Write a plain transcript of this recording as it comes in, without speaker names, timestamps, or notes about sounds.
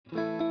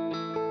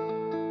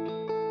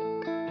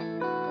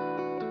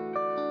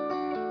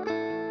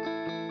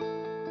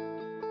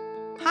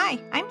Hi,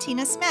 I'm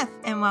Tina Smith,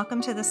 and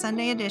welcome to the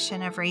Sunday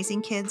edition of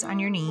Raising Kids on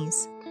Your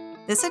Knees.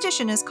 This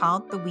edition is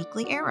called The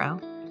Weekly Arrow.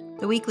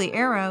 The Weekly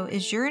Arrow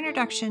is your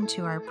introduction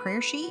to our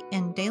prayer sheet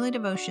and daily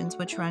devotions,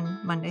 which run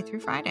Monday through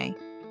Friday.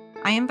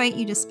 I invite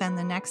you to spend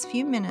the next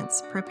few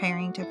minutes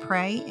preparing to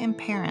pray and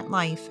parent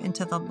life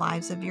into the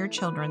lives of your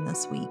children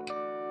this week.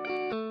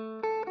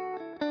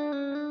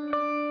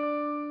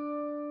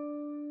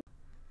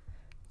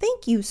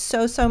 Thank you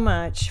so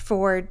much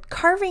for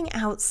carving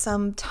out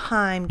some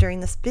time during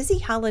this busy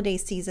holiday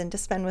season to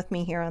spend with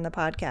me here on the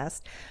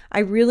podcast. I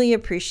really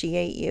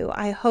appreciate you.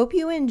 I hope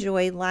you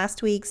enjoyed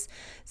last week's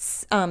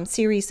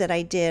series that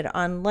I did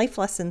on life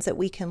lessons that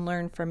we can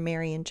learn from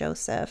Mary and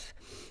Joseph.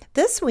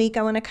 This week,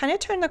 I want to kind of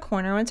turn the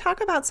corner and talk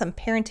about some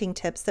parenting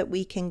tips that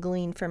we can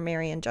glean from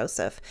Mary and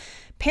Joseph.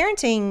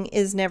 Parenting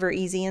is never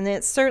easy, and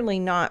it's certainly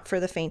not for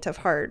the faint of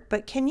heart.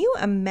 But can you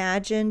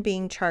imagine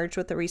being charged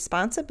with the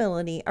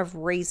responsibility of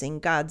raising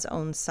God's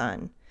own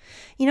son?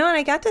 And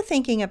I got to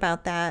thinking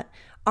about that.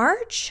 Our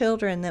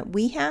children that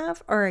we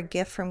have are a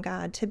gift from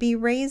God to be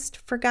raised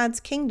for God's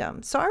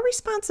kingdom. So our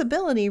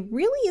responsibility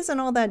really isn't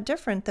all that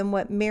different than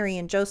what Mary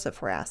and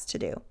Joseph were asked to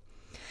do.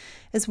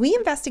 As we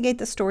investigate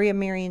the story of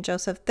Mary and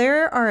Joseph,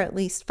 there are at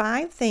least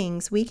 5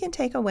 things we can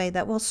take away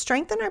that will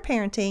strengthen our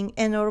parenting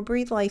and it'll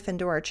breathe life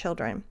into our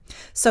children.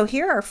 So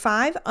here are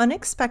 5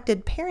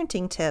 unexpected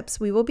parenting tips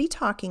we will be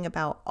talking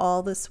about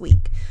all this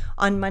week.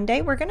 On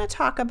Monday, we're going to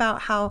talk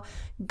about how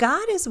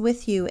God is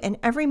with you in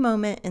every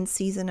moment and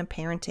season of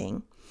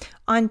parenting.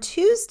 On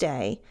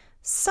Tuesday,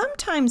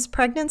 sometimes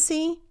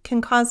pregnancy can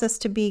cause us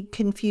to be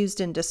confused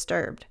and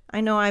disturbed.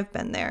 I know I've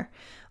been there.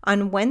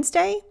 On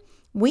Wednesday,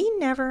 we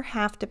never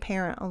have to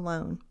parent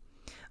alone.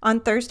 On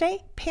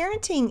Thursday,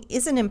 parenting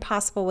isn't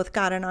impossible with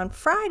God. And on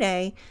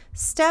Friday,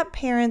 step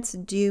parents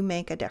do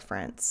make a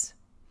difference.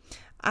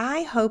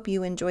 I hope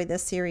you enjoy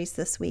this series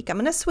this week. I'm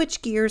going to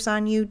switch gears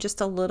on you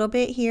just a little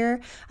bit here.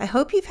 I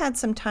hope you've had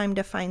some time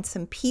to find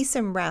some peace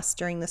and rest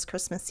during this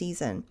Christmas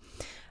season.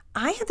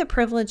 I had the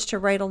privilege to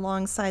write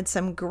alongside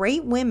some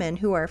great women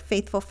who are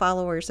faithful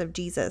followers of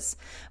Jesus.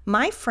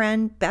 My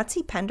friend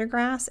Betsy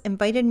Pendergrass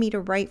invited me to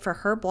write for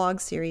her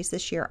blog series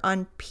this year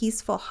on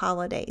peaceful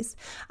holidays.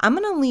 I'm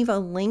going to leave a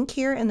link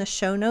here in the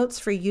show notes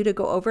for you to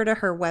go over to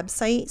her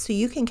website so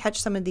you can catch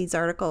some of these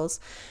articles.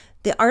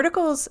 The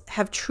articles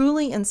have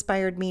truly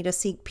inspired me to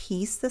seek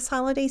peace this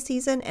holiday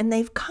season, and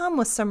they've come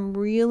with some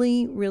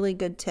really, really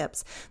good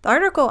tips. The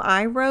article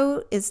I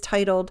wrote is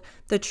titled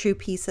The True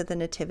Peace of the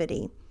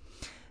Nativity.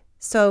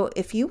 So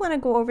if you want to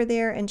go over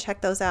there and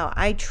check those out,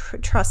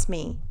 trust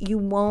me, you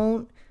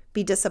won't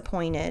be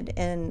disappointed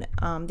in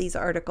these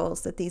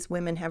articles that these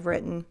women have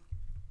written.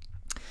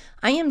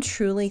 I am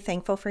truly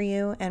thankful for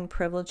you and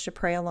privileged to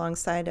pray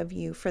alongside of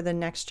you for the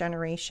next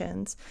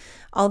generations.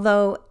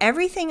 Although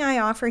everything I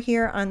offer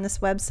here on this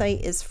website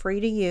is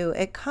free to you,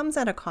 it comes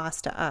at a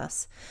cost to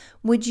us.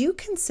 Would you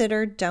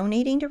consider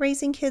donating to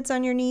Raising Kids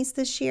on Your Knees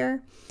this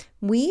year?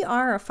 We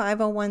are a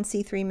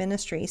 501c3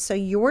 ministry, so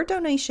your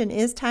donation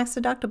is tax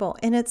deductible,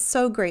 and it's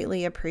so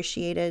greatly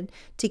appreciated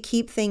to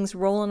keep things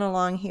rolling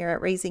along here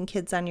at Raising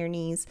Kids on Your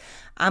Knees.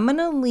 I'm going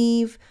to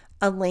leave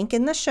a link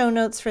in the show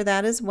notes for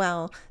that as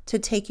well to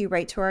take you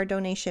right to our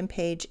donation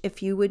page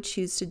if you would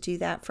choose to do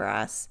that for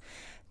us.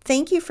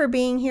 Thank you for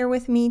being here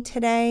with me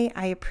today.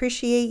 I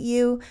appreciate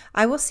you.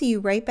 I will see you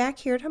right back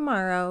here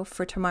tomorrow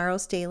for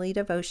tomorrow's daily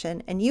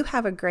devotion, and you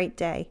have a great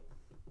day.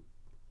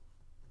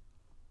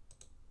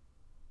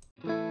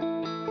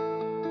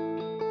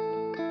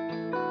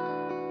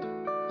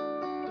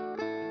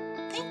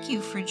 Thank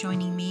you for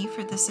joining me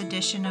for this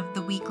edition of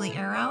The Weekly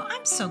Arrow.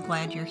 I'm so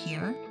glad you're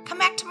here. Come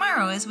back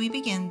tomorrow as we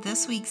begin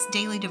this week's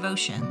daily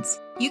devotions.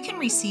 You can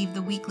receive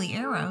The Weekly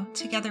Arrow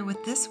together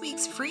with this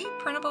week's free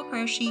printable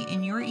prayer sheet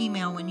in your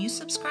email when you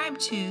subscribe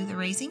to the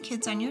Raising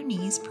Kids on Your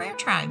Knees Prayer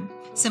Tribe.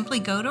 Simply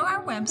go to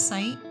our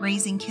website,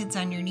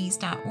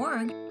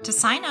 raisingkidsonyourknees.org, to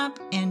sign up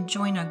and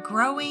join a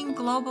growing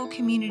global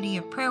community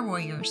of prayer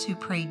warriors who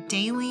pray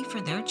daily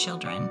for their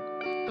children.